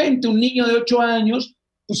de repente un niño de 8 años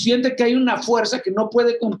pues siente que hay una fuerza que no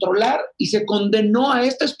puede controlar y se condenó a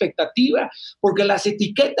esta expectativa, porque las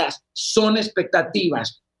etiquetas son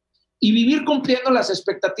expectativas. Y vivir cumpliendo las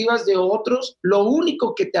expectativas de otros, lo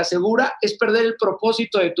único que te asegura es perder el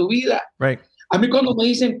propósito de tu vida. Right. A mí cuando me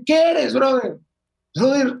dicen, ¿qué eres, brother?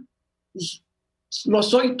 Brother, pues, lo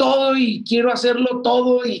soy todo y quiero hacerlo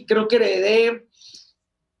todo y creo que heredé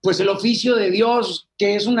pues el oficio de Dios,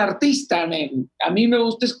 que es un artista. A mí me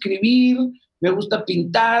gusta escribir, me gusta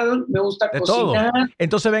pintar, me gusta cocinar. Todo.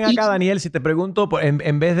 Entonces ven acá, Daniel, si te pregunto,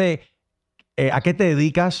 en vez de a qué te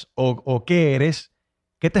dedicas o qué eres,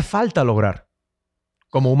 ¿qué te falta lograr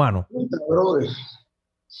como humano? Brother,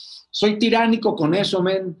 soy tiránico con eso,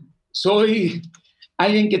 men. Soy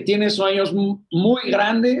alguien que tiene sueños muy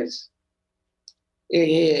grandes,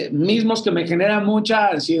 mismos que me generan mucha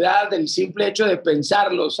ansiedad del simple hecho de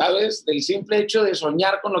pensarlo, ¿sabes? Del simple hecho de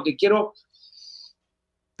soñar con lo que quiero.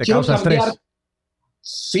 ¿Te Quiero causa cambiar. estrés?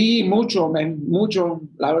 Sí, mucho, mucho.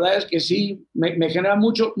 La verdad es que sí, me genera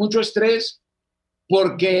mucho estrés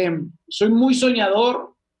porque soy muy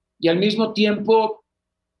soñador y al mismo tiempo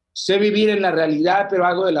sé vivir en la realidad, pero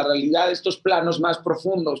hago de la realidad estos planos más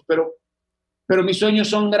profundos. Pero mis sueños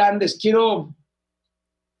son grandes.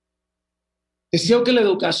 Deseo que la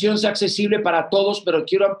educación sea accesible para todos, pero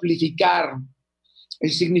quiero amplificar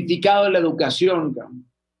el significado de la educación.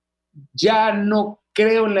 Ya no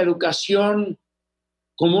creo en la educación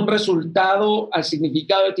como un resultado al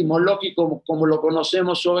significado etimológico como lo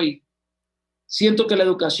conocemos hoy. Siento que la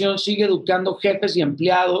educación sigue educando jefes y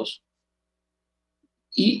empleados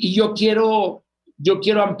y yo quiero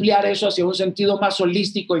ampliar eso hacia un sentido más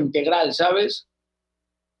holístico e integral, ¿sabes?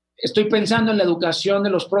 Estoy pensando en la educación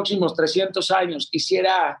de los próximos 300 años.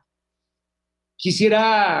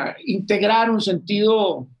 Quisiera integrar un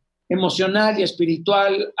sentido emocional y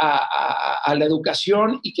espiritual a la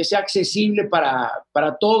educación y que sea accesible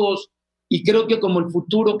para todos. Y creo que como el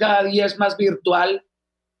futuro cada día es más virtual,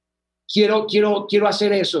 quiero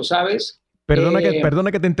hacer eso, ¿sabes?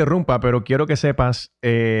 Perdona que te interrumpa, pero quiero que sepas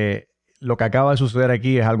lo que acaba de suceder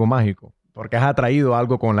aquí es algo mágico, porque has atraído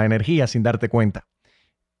algo con la energía sin darte cuenta.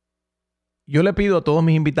 Yo le pido a todos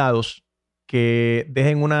mis invitados que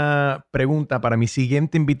dejen una pregunta para mi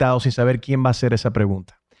siguiente invitado sin saber quién va a hacer esa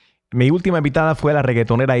pregunta. Mi última invitada fue la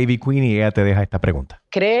reggaetonera Ivy Queen y ella te deja esta pregunta.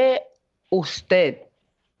 ¿Cree usted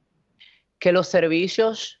que los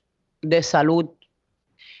servicios de salud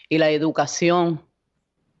y la educación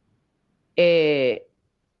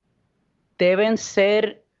deben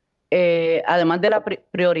ser, además de la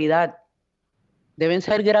prioridad, deben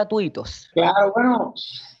ser gratuitos? Claro, bueno,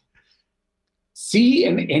 sí,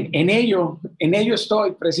 en ello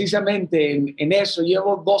estoy precisamente, en eso.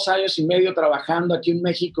 Llevo 2 años y medio trabajando aquí en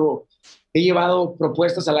México. He llevado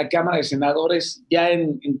propuestas a la Cámara de Senadores ya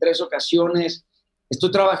en 3 ocasiones. Estoy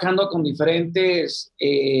trabajando con diferentes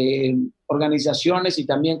organizaciones y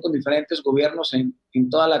también con diferentes gobiernos en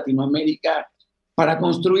toda Latinoamérica para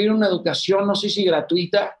construir una educación, no sé si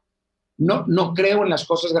gratuita. No creo en las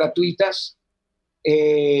cosas gratuitas.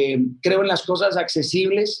 Creo en las cosas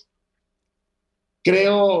accesibles.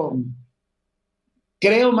 Creo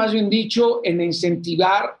más bien dicho en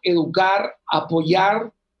incentivar, educar,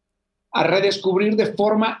 apoyar, a redescubrir de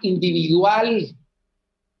forma individual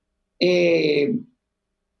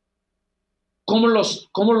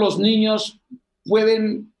cómo los niños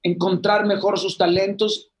pueden encontrar mejor sus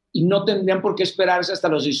talentos y no tendrían por qué esperarse hasta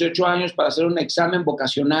los 18 años para hacer un examen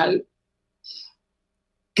vocacional.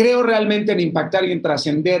 Creo realmente en impactar y en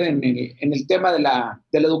trascender en el tema de la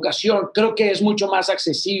educación. Creo que es mucho más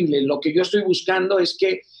accesible. Lo que yo estoy buscando es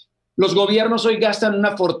que los gobiernos hoy gastan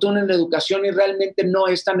una fortuna en la educación y realmente no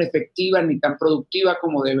es tan efectiva ni tan productiva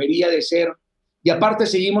como debería de ser. Y aparte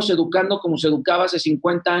seguimos educando como se educaba hace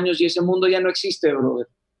 50 años y ese mundo ya no existe, brother.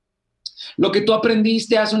 Lo que tú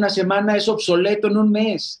aprendiste hace una semana es obsoleto en un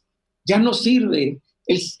mes. Ya no sirve.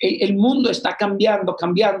 El mundo está cambiando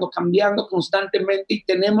constantemente y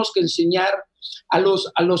tenemos que enseñar a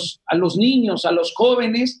los niños, a los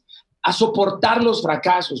jóvenes a soportar los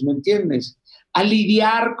fracasos, ¿me entiendes? A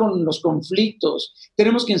lidiar con los conflictos.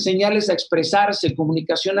 Tenemos que enseñarles a expresarse,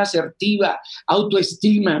 comunicación asertiva,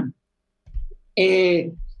 autoestima.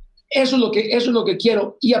 Eso es lo que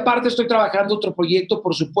quiero. Y aparte estoy trabajando otro proyecto,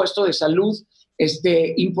 por supuesto, de salud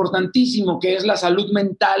importantísimo, que es la salud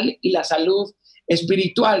mental y la salud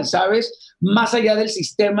espiritual, ¿sabes? Más allá del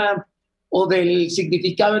sistema o del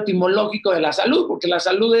significado etimológico de la salud, porque la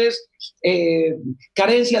salud es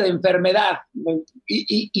carencia de enfermedad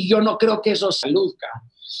y yo no creo que eso es salud.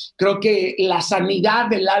 Creo que la sanidad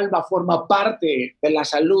del alma forma parte de la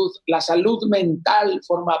salud mental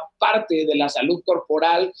forma parte de la salud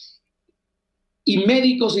corporal y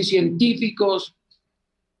médicos y científicos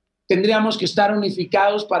tendríamos que estar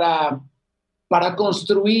unificados para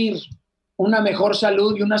construir una mejor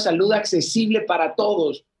salud y una salud accesible para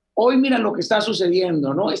todos. Hoy mira lo que está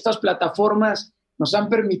sucediendo, ¿no? Estas plataformas nos han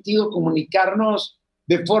permitido comunicarnos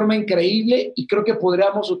de forma increíble y creo que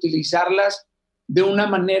podríamos utilizarlas de una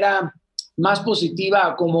manera más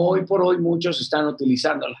positiva como hoy por hoy muchos están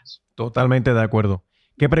utilizándolas. Totalmente de acuerdo.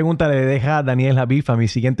 ¿Qué pregunta le deja Daniel Habib a mi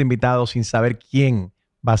siguiente invitado sin saber quién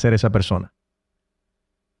va a ser esa persona?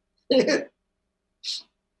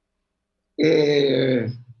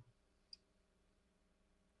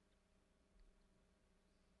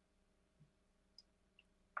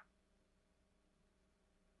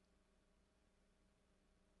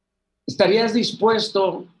 ¿Estarías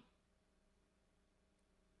dispuesto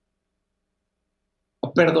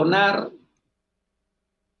Pero perdonar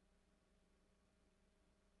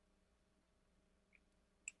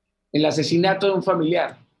el asesinato de un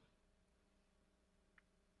familiar.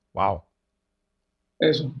 Wow.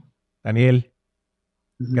 Eso. Daniel,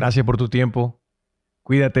 gracias por tu tiempo.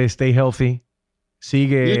 Cuídate, stay healthy.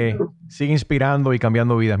 Sigue inspirando y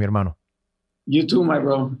cambiando vidas, mi hermano. You too, my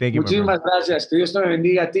bro. Thank you, Muchísimas gracias. Que Dios te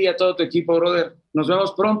bendiga a ti y a todo tu equipo, brother. Nos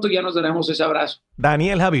vemos pronto y ya nos daremos ese abrazo.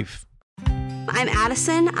 Daniel Habib. I'm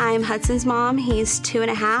Addison. I'm Hudson's mom. He's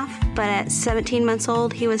 2.5, but at 17 months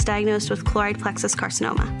old, he was diagnosed with choroid plexus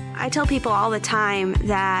carcinoma. I tell people all the time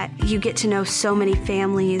that you get to know so many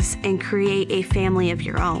families and create a family of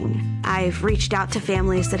your own. I've reached out to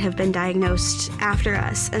families that have been diagnosed after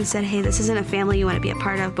us and said, hey, this isn't a family you want to be a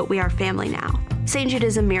part of, but we are family now. St. Jude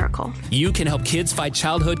is a miracle. You can help kids fight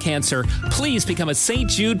childhood cancer. Please become a St.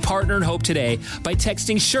 Jude Partner in Hope today by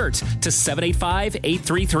texting SHIRT to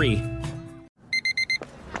 785-833.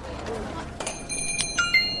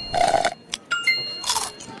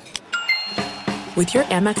 With your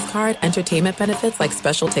Amex card, entertainment benefits like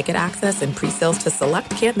special ticket access and pre-sales to select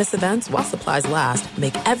can't-miss events while supplies last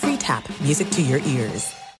make every tap music to your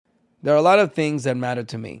ears. There are a lot of things that matter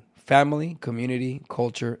to me. Family, community,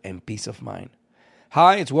 culture, and peace of mind.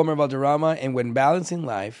 Hi, it's Wilmer Valderrama, and when balancing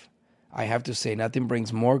life, I have to say nothing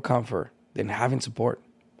brings more comfort than having support.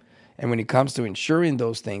 And when it comes to ensuring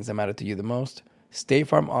those things that matter to you the most, State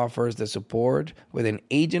Farm offers the support with an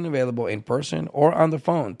agent available in person or on the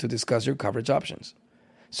phone to discuss your coverage options.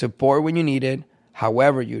 Support when you need it,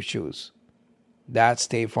 however you choose. That's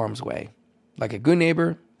State Farm's way. Like a good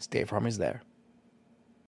neighbor, State Farm is there.